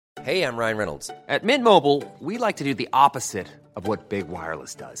Hey, I'm Ryan Reynolds. At Mint Mobile, we like to do the opposite of what Big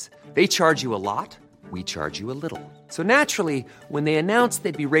Wireless does. They charge you a lot, we charge you a little. So naturally, when they announced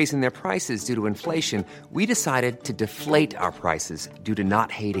they'd be raising their prices due to inflation, we decided to deflate our prices due to not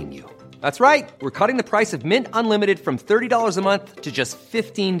hating you. That's right. We're cutting the price of Mint Unlimited from $30 a month to just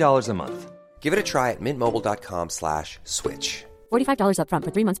 $15 a month. Give it a try at mintmobile.com/switch. $45 up front for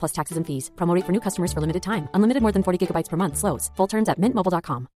 3 months plus taxes and fees. Promo rate for new customers for limited time. Unlimited more than 40 gigabytes per month. Slows full terms at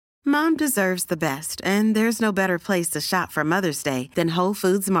mintmobile.com. Mom deserves the best, and there's no better place to shop for Mother's Day than Whole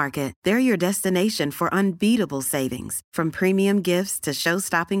Foods Market. They're your destination for unbeatable savings, from premium gifts to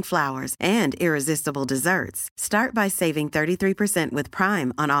show-stopping flowers and irresistible desserts. Start by saving 33% with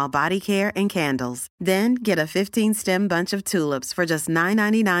Prime on all body care and candles. Then get a 15-stem bunch of tulips for just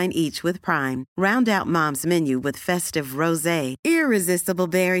 $9.99 each with Prime. Round out Mom's menu with festive rosé, irresistible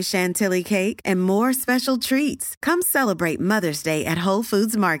berry chantilly cake, and more special treats. Come celebrate Mother's Day at Whole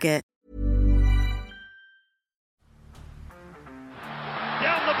Foods Market.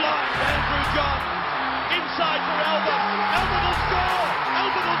 Down the blind, Andrew John. Inside for Albert. Albert will score.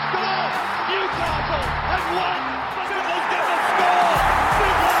 Albert will score. Newcastle have won. Simmons never score.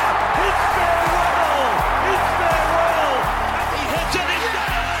 Fiddler. It's farewell. It's farewell. He hits it. He's got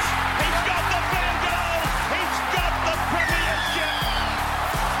it. He's got the fan goal. He's got the premiership.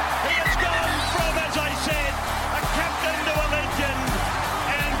 He has gone from, as I said, a captain to a legend.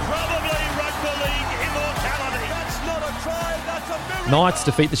 And probably rugby league immortality. That's not a try. That's a miracle. Knights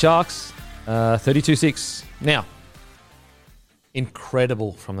defeat the Sharks, 32-6. Now,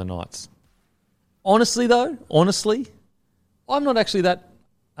 incredible from the Knights. Honestly, though, I'm not actually that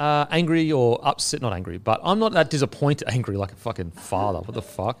angry or upset. Not angry, but I'm not that disappointed. Angry like a fucking father. What the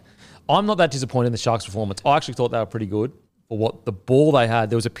fuck? I'm not that disappointed in the Sharks' performance. I actually thought they were pretty good for what the ball they had.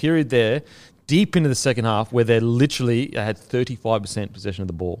 There was a period there, deep into the second half, where they literally had 35% possession of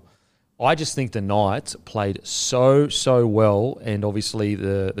the ball. I just think the Knights played so well, and obviously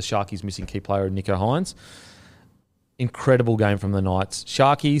the Sharkies missing key player Nico Hines. Incredible game from the Knights.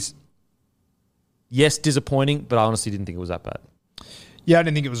 Sharkies, yes, disappointing, but I honestly didn't think it was that bad. Yeah, I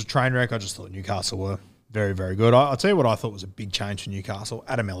didn't think it was a train wreck. I just thought Newcastle were very, very good. I'll tell you what I thought was a big change for Newcastle.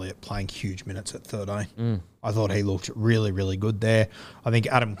 Adam Elliott playing huge minutes at 13. I thought he looked really, really good there. I think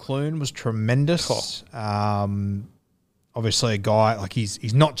Adam Clune was tremendous. Obviously a guy, like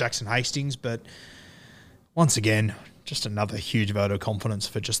he's not Jackson Hastings, but once again, just another huge vote of confidence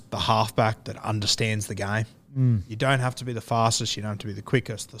for just the halfback that understands the game. You don't have to be the fastest, you don't have to be the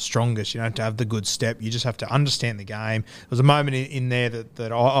quickest, the strongest, you don't have to have the good step, you just have to understand the game. There was a moment in there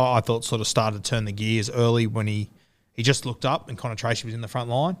that I thought sort of started to turn the gears early when he just looked up and Connor Tracy was in the front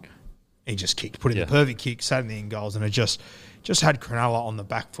line. He just kicked, put in the perfect kick, sat in the end goals, and it just had Cronulla on the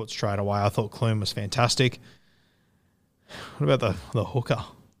back foot straight away. I thought Clune was fantastic. What about the hooker?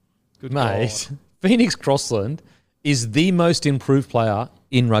 Good Mate, God. Phoenix Crossland is the most improved player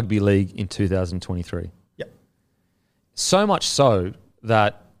in rugby league in 2023. Yep. So much so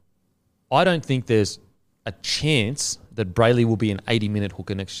that I don't think there's a chance that Brayley will be an 80-minute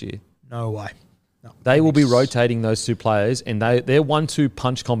hooker next year. No way. No. They will be rotating those two players, and their 1-2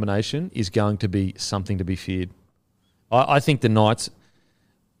 punch combination is going to be something to be feared. I think the Knights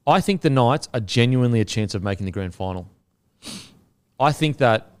are genuinely a chance of making the grand final. I think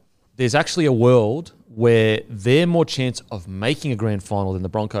that there's actually a world where they're more chance of making a grand final than the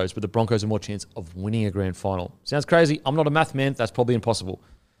Broncos, but the Broncos are more chance of winning a grand final. Sounds crazy. I'm not a math man. That's probably impossible.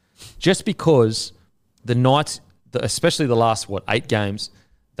 Just because the Knights, especially the last, 8 games,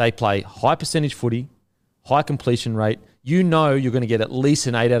 they play high percentage footy, high completion rate. You know you're going to get at least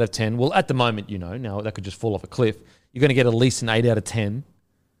an 8 out of 10. Well, at the moment, now that could just fall off a cliff. You're going to get at least an 8 out of 10,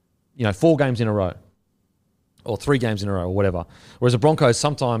 4 games in a row. Or 3 games in a row, or whatever. Whereas the Broncos,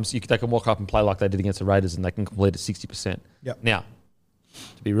 sometimes they can walk up and play like they did against the Raiders, and they can complete at 60%. Yep. Now,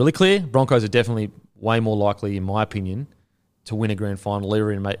 to be really clear, Broncos are definitely way more likely, in my opinion, to win a grand final,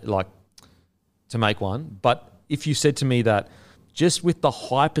 or even to make one. But if you said to me that just with the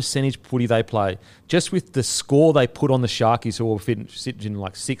high percentage footy they play, just with the score they put on the Sharkies, who are sitting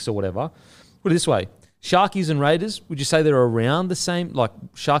in 6 or whatever, put it this way. Sharkies and Raiders, would you say they're around the same? Like,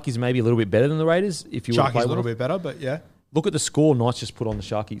 Sharkies maybe a little bit better than the Raiders? If you Sharkies a little bit better, but yeah. Look at the score Knights just put on the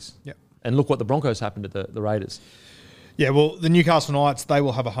Sharkies. Yeah. And look what the Broncos happened to the Raiders. Yeah, well, the Newcastle Knights, they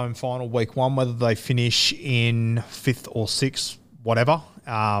will have a home final week 1, whether they finish in 5th or 6th, whatever.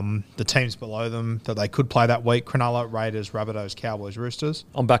 The teams below them that they could play that week, Cronulla, Raiders, Rabbitohs, Cowboys, Roosters.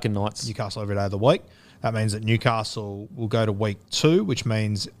 I'm back in Knights. Newcastle every day of the week. That means that Newcastle will go to week 2, which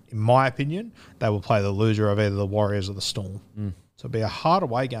means, in my opinion, they will play the loser of either the Warriors or the Storm. So it'll be a hard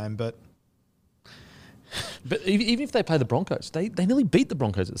away game, but But even if they play the Broncos, they nearly beat the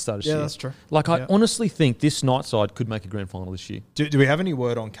Broncos at the start of the year. Yeah, that's true. Like, I Yeah. honestly think this night side could make a grand final this year. Do we have any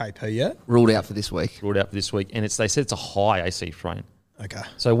word on KP yet? Ruled out for this week. Ruled out for this week. And they said it's a high AC sprain. Okay.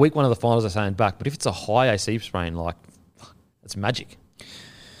 So week 1 of the finals, they're saying back. But if it's a high AC sprain, like, it's magic.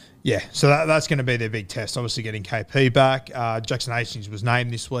 Yeah, so that's going to be their big test. Obviously, getting KP back. Jackson Hastings was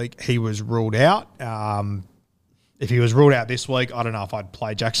named this week. He was ruled out. If he was ruled out this week, I don't know if I'd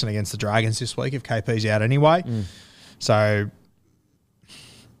play Jackson against the Dragons this week if KP's out anyway. So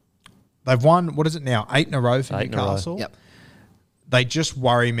they've won, what is it now, 8 in a row for 8 in a row. Newcastle. Yep. They just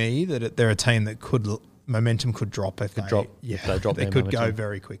worry me that they're a team that momentum could drop if they drop they their could go momentum.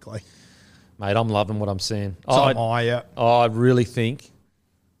 very quickly. Mate, I'm loving what I'm seeing. So am I, yeah. I really think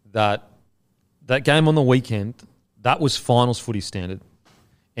that game on the weekend, that was finals footy standard.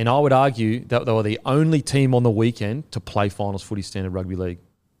 And I would argue that they were the only team on the weekend to play finals footy standard rugby league.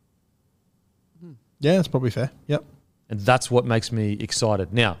 Yeah, that's probably fair. Yep. And that's what makes me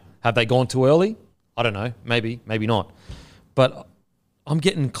excited. Now, have they gone too early? I don't know. Maybe not. But I'm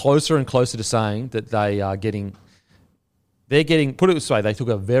getting closer and closer to saying that they're getting, put it this way, they took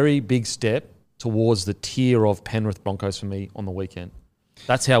a very big step towards the tier of Penrith Broncos for me on the weekend.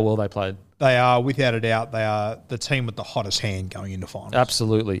 That's how well they played. They are, without a doubt, they are the team with the hottest hand going into finals.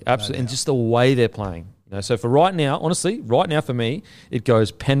 Absolutely. And just the way they're playing. So for right now, honestly, for me, it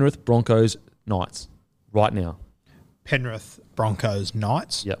goes Penrith Broncos Knights. Right now. Penrith Broncos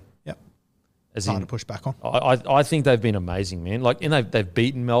Knights. Yep. As Hard in, to push back on. I think they've been amazing, man. Like, and they've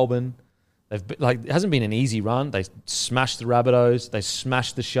beaten Melbourne. It hasn't been an easy run. They smashed the Rabbitohs. They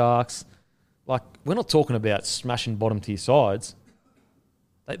smashed the Sharks. Like, we're not talking about smashing bottom tier sides.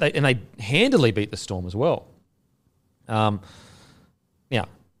 They handily beat the Storm as well. Now,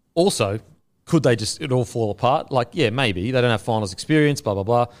 also, could it all fall apart? Like, yeah, maybe. They don't have finals experience, blah, blah,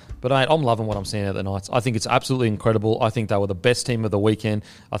 blah. But I'm loving what I'm seeing at the Knights. I think it's absolutely incredible. I think they were the best team of the weekend.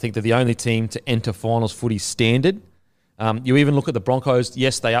 I think they're the only team to enter finals footy standard. You even look at the Broncos.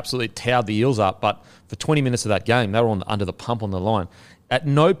 Yes, they absolutely towed the Eels up, but for 20 minutes of that game, they were under the pump on the line. At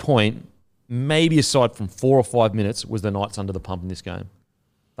no point, maybe aside from 4 or 5 minutes, was the Knights under the pump in this game.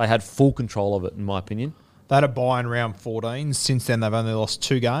 They had full control of it, in my opinion. They had a bye in round 14. Since then, they've only lost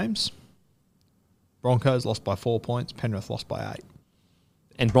 2 games. Broncos lost by 4 points. Penrith lost by 8.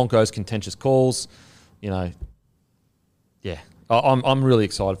 And Broncos contentious calls. Yeah. I'm really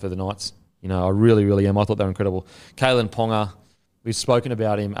excited for the Knights. I really, really am. I thought they were incredible. Kalen Ponga, we've spoken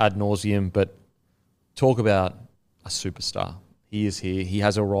about him ad nauseum, but talk about a superstar. He is here. He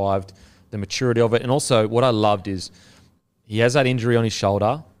has arrived. The maturity of it. And also, what I loved is he has that injury on his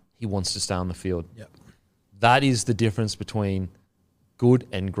shoulder. He wants to stay on the field. Yep. That is the difference between good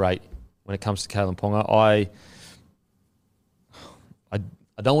and great when it comes to Kalen Ponga. I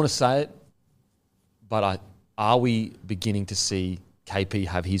don't want to say it, but are we beginning to see KP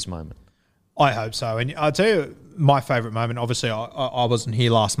have his moment? I hope so. And I'll tell you my favourite moment. Obviously, I wasn't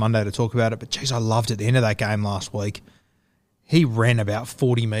here last Monday to talk about it, but geez, I loved at the end of that game last week. He ran about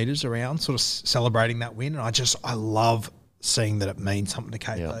 40 metres around, sort of celebrating that win. And I love seeing that it means something to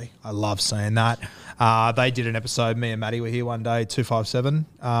KP. Yeah. I love seeing that. They did an episode. Me and Maddie were here one day, 257,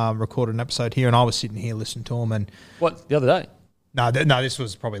 recorded an episode here, and I was sitting here listening to them. And What, the other day? No, this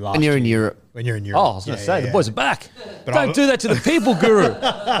was probably last When you're year. in Europe. When you're in Europe. Oh, I was going to say, the boys are back. But Don't do that to the people, Guru.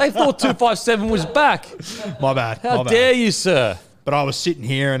 They thought 257 was back. My bad. How my bad. dare you, sir? But I was sitting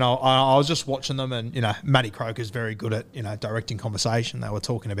here and I was just watching them, and Matty Croker's very good at directing conversation. They were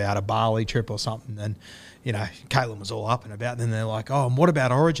talking about a Bali trip or something, and Kalen was all up and about. And then they're like, "Oh, and what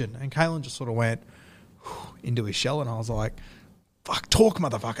about Origin?" And Kalen just sort of went into his shell, and I was like, "Fuck, talk,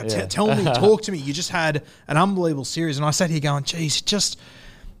 motherfucker! Yeah. Tell me, talk to me." You just had an unbelievable series, and I sat here going, "Geez,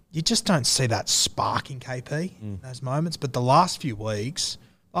 you just don't see that spark in KP in those moments." But the last few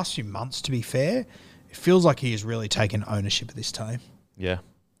months, to be fair, it feels like he has really taken ownership of this team. Yeah.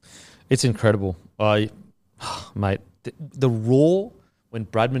 It's incredible. Mate, the raw, when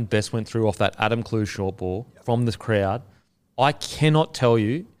Bradman Best went through off that Adam Clue short ball from the crowd, I cannot tell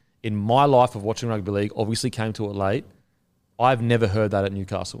you, in my life of watching rugby league, obviously came to it late, I've never heard that at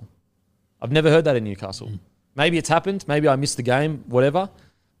Newcastle. I've never heard that in Newcastle. Maybe it's happened. Maybe I missed the game, whatever.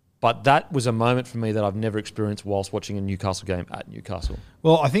 But that was a moment for me that I've never experienced whilst watching a Newcastle game at Newcastle.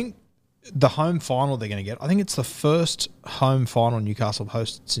 Well, I think the home final they're going to get, I think it's the first home final Newcastle have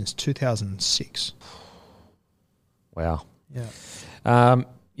hosted since 2006. Wow. Yeah.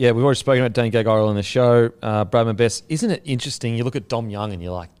 Yeah, we've already spoken about Dane Gagai on the show. Bradman Best. Isn't it interesting? You look at Dom Young and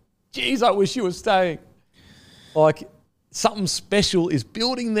you're like, geez, I wish you were staying. Like, something special is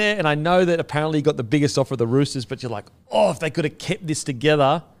building there. And I know that apparently he got the biggest offer of the Roosters, but you're like, oh, if they could have kept this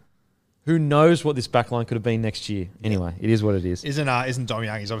together, Who knows what this backline could have been next year? Anyway, it is what it is. Isn't Dom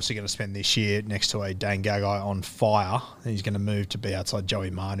Young? He's obviously going to spend this year next to a Dane Gagai on fire, and he's going to move to be outside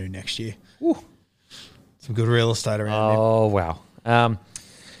Joey Manu next year. Ooh. Some good real estate around him. Oh, wow.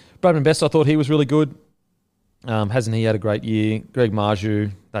 Bradman Best, I thought he was really good. Hasn't he had a great year? Greg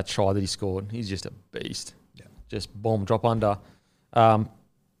Marju, that try that he scored, he's just a beast. Yeah. Just bomb, drop under. I've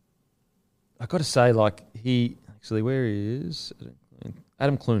got to say, like, actually, where he is,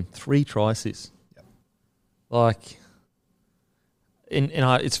 Adam Clune, 3 try assists. Yep. Like,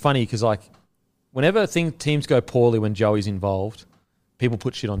 it's funny because, like, whenever teams go poorly when Joey's involved, people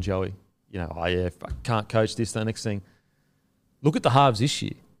put shit on Joey. You know, I can't coach this, the next thing. Look at the halves this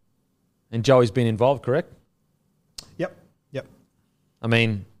year. And Joey's been involved, correct? Yep. I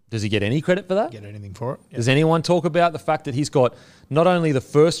mean, does he get any credit for that? Get anything for it? Yep. Does anyone talk about the fact that he's got not only the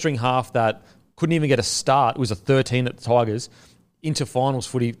first string half that couldn't even get a start, it was a 13 at the Tigers, into finals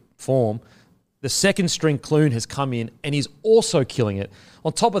footy form, the second string Clune has come in and he's also killing it.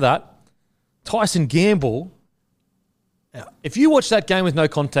 On top of that, Tyson Gamble, if you watch that game with no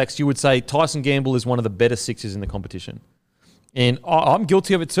context, you would say Tyson Gamble is one of the better sixers in the competition. And I'm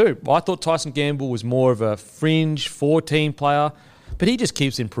guilty of it too. I thought Tyson Gamble was more of a fringe 14 player, but he just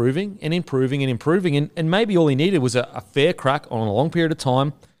keeps improving and improving and improving. And maybe all he needed was a fair crack on a long period of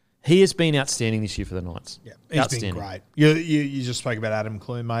time. He has been outstanding this year for the Knights. Yeah, he's been great. You just spoke about Adam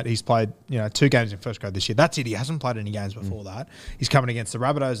Clune, mate. He's played 2 games in first grade this year. That's it. He hasn't played any games before that. He's coming against the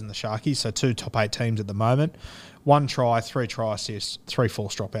Rabbitohs and the Sharkies, so 2 top 8 teams at the moment. 1 try, 3 try assists, 3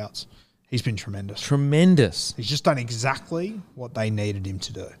 forced dropouts. He's been tremendous. He's just done exactly what they needed him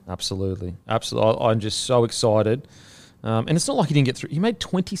to do. Absolutely. I'm just so excited. And it's not like he didn't get through. He made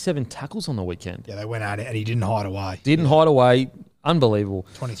 27 tackles on the weekend. Yeah, they went at it and he didn't hide away. Hide away. Unbelievable.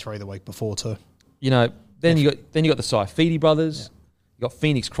 23 the week before too. Then you got the Saifidi brothers. Yeah. You got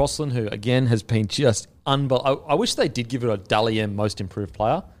Phoenix Crossland, who again has been just unbelievable. I wish they did give it a Dally M Most Improved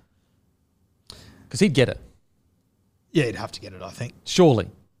Player because he'd get it. Yeah, he'd have to get it, I think. Surely.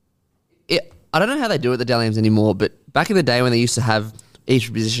 I don't know how they do it at the Dally M's anymore, but back in the day when they used to have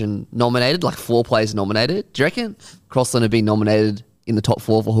each position nominated, like 4 players nominated, do you reckon Crossland had been nominated in the top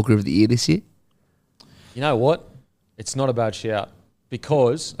 4 for Hooker of the Year this year? You know what? It's not a bad shout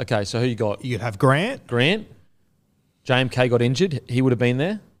because, okay, so who you got? You could have Grant. JMK got injured. He would have been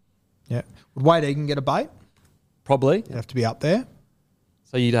there. Yeah. Would Wade Egan get a bait? Probably. He'd have to be up there.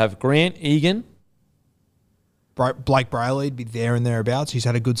 So you'd have Grant, Egan. Blake Brayley'd be there and thereabouts. He's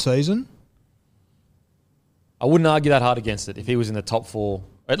had a good season. I wouldn't argue that hard against it if he was in the top 4,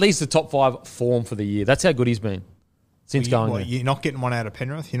 at least the top 5 form for the year. That's how good he's been since going there. You're not getting one out of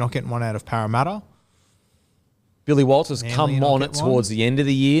Penrith. You're not getting one out of Parramatta. Billy Walters come on it towards the end of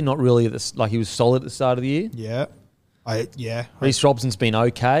the year, not really like he was solid at the start of the year. Yeah. Reece Robson's been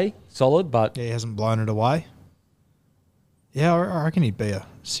okay, solid, but he hasn't blown it away. Yeah, I reckon he'd be a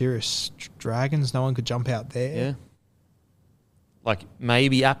serious Dragons. No one could jump out there. Yeah. Like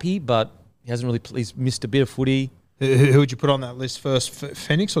maybe Appy, but he hasn't really. He's missed a bit of footy. Who would you put on that list first,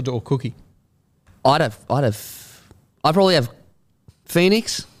 Phoenix or Cookie? I'd probably have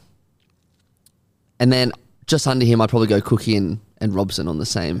Phoenix, and then just under him, I'd probably go Cookie and Robson on the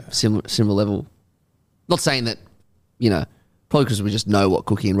same similar level. Not saying that, probably because we just know what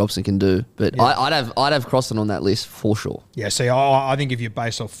Cookie and Robson can do, but yeah. I'd have Crossland on that list for sure. Yeah, see, I think if you're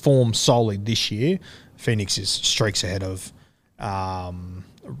based off form solely this year, Phoenix is streaks ahead of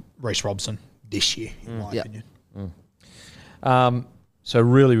Reece Robson this year, in my opinion. So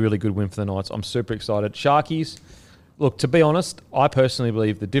really, really good win for the Knights. I'm super excited. Sharkies, look, to be honest, I personally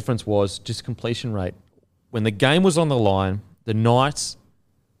believe the difference was just completion rate. When the game was on the line, the Knights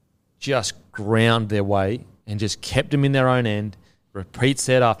just ground their way and just kept them in their own end, repeat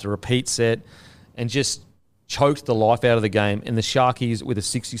set after repeat set, and just choked the life out of the game. And the Sharkies, with a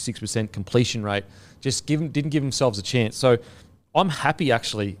 66% completion rate, just didn't give themselves a chance. So I'm happy,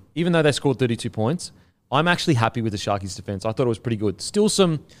 actually, even though they scored 32 points, I'm actually happy with the Sharkies' defence. I thought it was pretty good. Still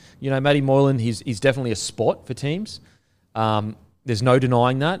some, Matty Moylan, he's definitely a spot for teams. There's no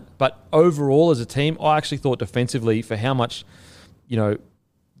denying that. But overall, as a team, I actually thought defensively, for how much, the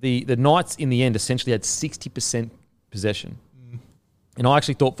Knights in the end essentially had 60% possession. And I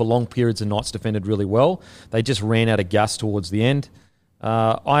actually thought for long periods the Knights defended really well. They just ran out of gas towards the end.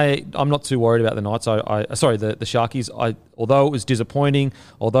 I'm not too worried about the Knights. The Sharkies. Although it was disappointing,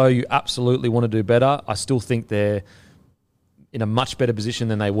 although you absolutely want to do better, I still think they're in a much better position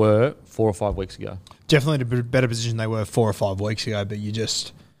than they were 4 or 5 weeks ago. Definitely in a better position they were 4 or 5 weeks ago, but you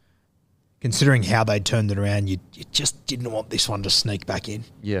just, considering how they turned it around, you just didn't want this one to sneak back in.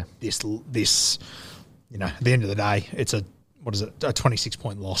 Yeah. This at the end of the day, it's a a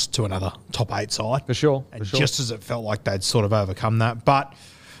 26-point loss to another top 8 side. For sure. And just as it felt like they'd sort of overcome that. But,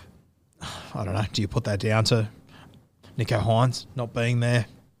 I don't know, do you put that down to Nico Hines not being there?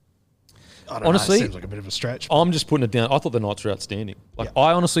 I don't honestly, know, it seems like a bit of a stretch. I'm just putting it down. I thought the Knights were outstanding.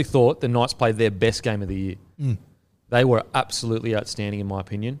 I honestly thought the Knights played their best game of the year. They were absolutely outstanding, in my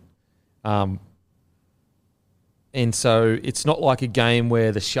opinion. And so it's not like a game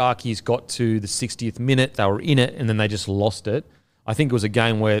where the Sharkies got to the 60th minute, they were in it, and then they just lost it. I think it was a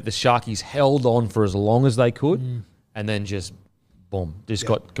game where the Sharkies held on for as long as they could and then just, boom,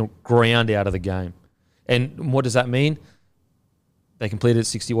 got ground out of the game. And what does that mean? They completed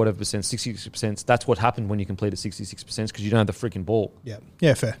 66%. That's what happened when you completed 66% because you don't have the freaking ball.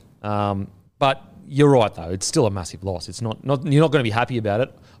 Yeah, fair. But you're right, though. It's still a massive loss. It's not you're not going to be happy about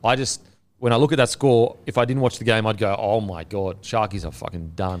it. When I look at that score, if I didn't watch the game, I'd go, oh, my God, Sharkies are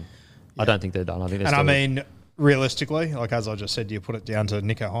fucking done. Yeah. I don't think they're done. I think they're realistically, like as I just said, you put it down to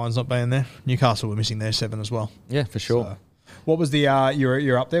Nico Hines not being there. Newcastle were missing their 7 as well. Yeah, for sure. So, what was the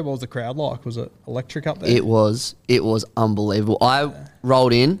you're up there? What was the crowd like? Was it electric up there? It was unbelievable. I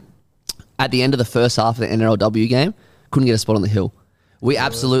rolled in at the end of the first half of the NRLW game. Couldn't get a spot on the hill. We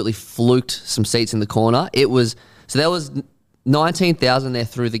absolutely fluked some seats in the corner. There was 19,000 there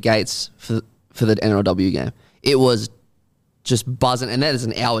through the gates for the NRLW game. It was just buzzing, and that is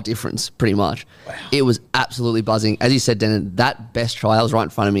an hour difference pretty much. Wow. It was absolutely buzzing. As you said, Denon, that best try was right in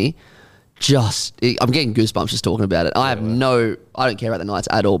front of me. I'm getting goosebumps just talking about it. I don't care about the Knights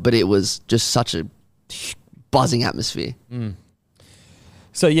at all, but it was just such a buzzing atmosphere.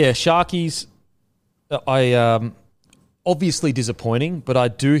 So yeah, Sharkies, obviously disappointing, but I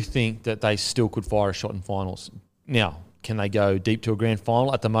do think that they still could fire a shot in finals. Now, can they go deep to a grand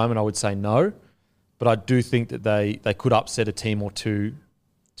final? At the moment, I would say no, but I do think that they could upset a team or two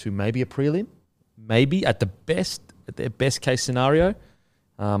to maybe a prelim, maybe at their best case scenario.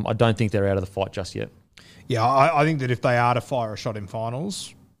 I don't think they're out of the fight just yet. Yeah, I think that if they are to fire a shot in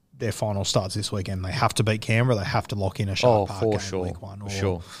finals, their final starts this weekend. They have to beat Canberra. They have to lock in a Shark Park game sure. week 1. For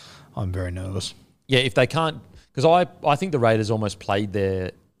sure. I'm very nervous. Yeah, if they can't, because I think the Raiders almost played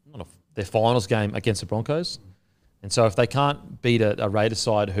their finals game against the Broncos, and so if they can't beat a Raiders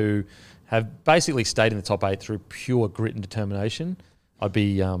side who have basically stayed in the top 8 through pure grit and determination, I'd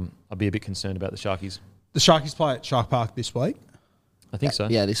be a bit concerned about the Sharkies. The Sharkies play at Shark Park this week. I think so.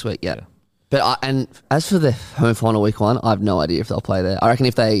 Yeah, this week, yeah. But and as for the home final week 1, I have no idea if they'll play there. I reckon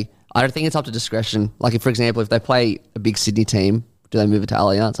I don't think it's up to discretion. Like, for example, if they play a big Sydney team, do they move it to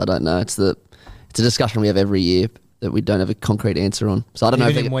Allianz? I don't know. It's a discussion we have every year that we don't have a concrete answer on. So I don't know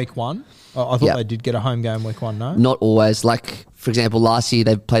if in week 1? I thought they did get a home game week 1, no? Not always. Like, for example, last year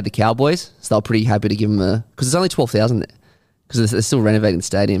they played the Cowboys, so they were pretty happy to give them because there's only 12,000 there because they're still renovating the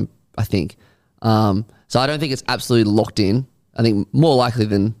stadium, I think. So I don't think it's absolutely locked in. I think more likely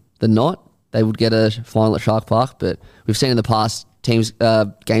than not, they would get a final at Shark Park, but we've seen in the past games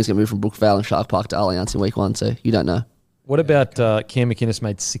get moved from Brookvale and Shark Park to Allianz in week 1, so you don't know. What about Cam McInnes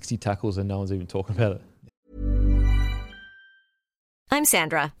made 60 tackles and no one's even talking about it? I'm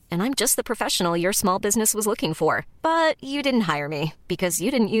Sandra, and I'm just the professional your small business was looking for. But you didn't hire me because you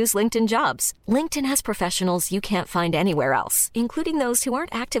didn't use LinkedIn Jobs. LinkedIn has professionals you can't find anywhere else, including those who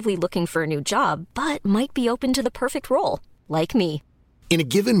aren't actively looking for a new job, but might be open to the perfect role, like me. In a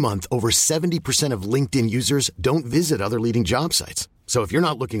given month, over 70% of LinkedIn users don't visit other leading job sites. So if you're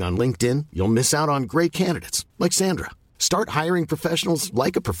not looking on LinkedIn, you'll miss out on great candidates like Sandra. Start hiring professionals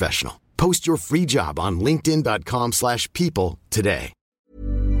like a professional. Post your free job on linkedin.com/people today.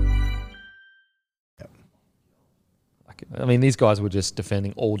 I mean, these guys were just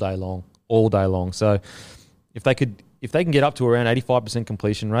defending all day long. So if they can get up to around 85%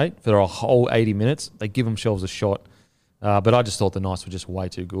 completion rate for a whole 80 minutes, they give themselves a shot. But I just thought the Knights were just way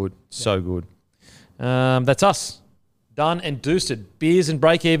too good. So good. That's us. Done and dusted. Beers and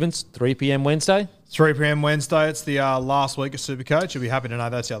break-evens, 3 p.m. Wednesday. 3 p.m. Wednesday. It's the last week of Supercoach. You'll be happy to know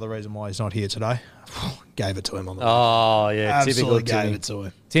that's the other reason why he's not here today. Gave it to him on the Oh, yeah. Absolutely typical gave it to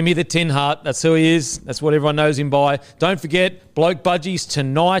him. Timmy the Tin Heart. That's who he is. That's what everyone knows him by. Don't forget, Bloke Budgies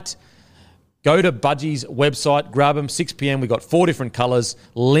tonight. Go to Budgies' website. Grab them. 6 p.m. We've got 4 different colours.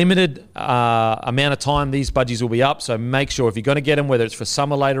 Limited amount of time these Budgies will be up. So make sure if you're going to get them, whether it's for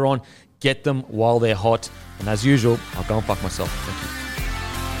summer later on, get them while they're hot. And as usual, I'll go and fuck myself. Thank you.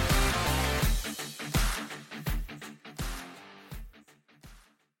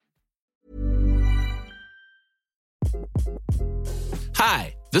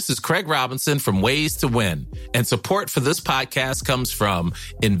 Hi, this is Craig Robinson from Ways to Win, and support for this podcast comes from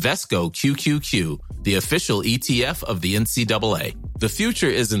Invesco QQQ, the official ETF of the NCAA. The future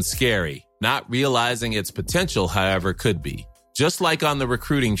isn't scary. Not realizing its potential, however, could be. Just like on the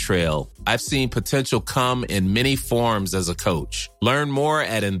recruiting trail, I've seen potential come in many forms as a coach. Learn more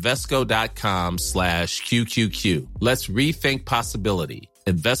at Invesco.com/QQQ. Let's rethink possibility.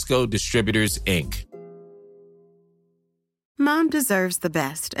 Invesco Distributors, Inc. Mom deserves the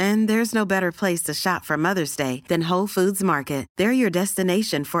best, and there's no better place to shop for Mother's Day than Whole Foods Market. They're your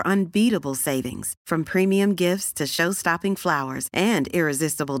destination for unbeatable savings, from premium gifts to show-stopping flowers and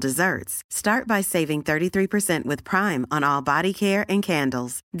irresistible desserts. Start by saving 33% with Prime on all body care and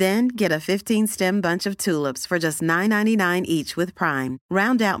candles. Then get a 15-stem bunch of tulips for just $9.99 each with Prime.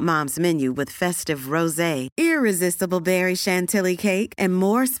 Round out Mom's menu with festive rosé, irresistible berry chantilly cake, and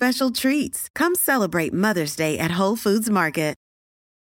more special treats. Come celebrate Mother's Day at Whole Foods Market.